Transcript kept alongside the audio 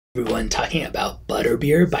Everyone talking about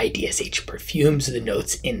Butterbeer by DSH Perfumes. The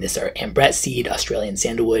notes in this are Ambrette Seed, Australian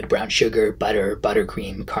Sandalwood, brown sugar, butter,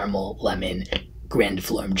 buttercream, caramel, lemon,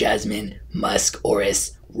 Grandiflorum Jasmine, Musk,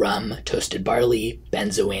 Orris, Rhum, toasted barley,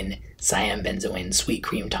 benzoin, siam benzoin, sweet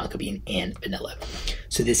cream, tonka bean, and vanilla.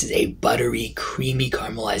 So this is a buttery, creamy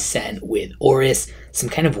caramelized scent with Orris, some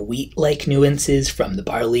kind of wheat-like nuances from the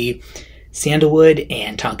barley, sandalwood,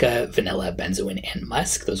 and tonka, vanilla, benzoin, and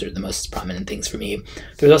musk. Those are the most prominent things for me.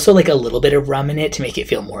 There's also like a little bit of rum in it to make it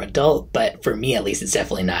feel more adult, but for me at least, it's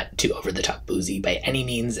definitely not too over-the-top boozy by any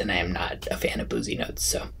means, and I am not a fan of boozy notes.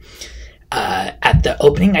 So at the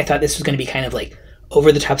opening, I thought this was going to be kind of like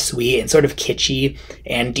over-the-top sweet and sort of kitschy,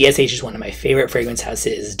 and DSH is one of my favorite fragrance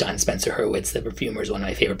houses. Don Spencer Hurwitz, the perfumer, is one of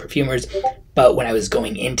my favorite perfumers, but when I was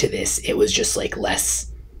going into this, it was just like less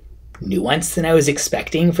nuance than I was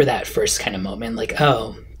expecting for that first kind of moment. Like,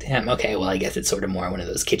 oh, damn, okay, well, I guess it's sort of more one of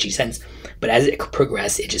those kitschy scents. But as it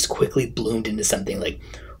progressed, it just quickly bloomed into something like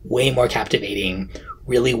way more captivating,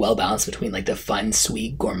 really well balanced between like the fun,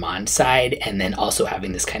 sweet, gourmand side and then also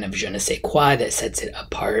having this kind of je ne sais quoi that sets it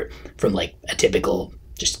apart from like a typical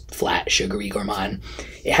just flat, sugary gourmand.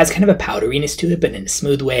 It has kind of a powderiness to it, but in a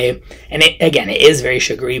smooth way. And it, again, it is very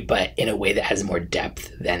sugary, but in a way that has more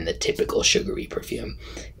depth than the typical sugary perfume.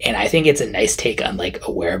 And I think it's a nice take on like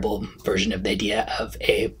a wearable version of the idea of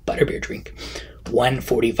a butterbeer drink.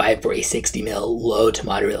 $145 for a 60 ml, low to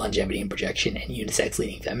moderate longevity and projection, and unisex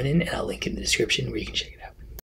leaning feminine. And I'll link in the description where you can check it out.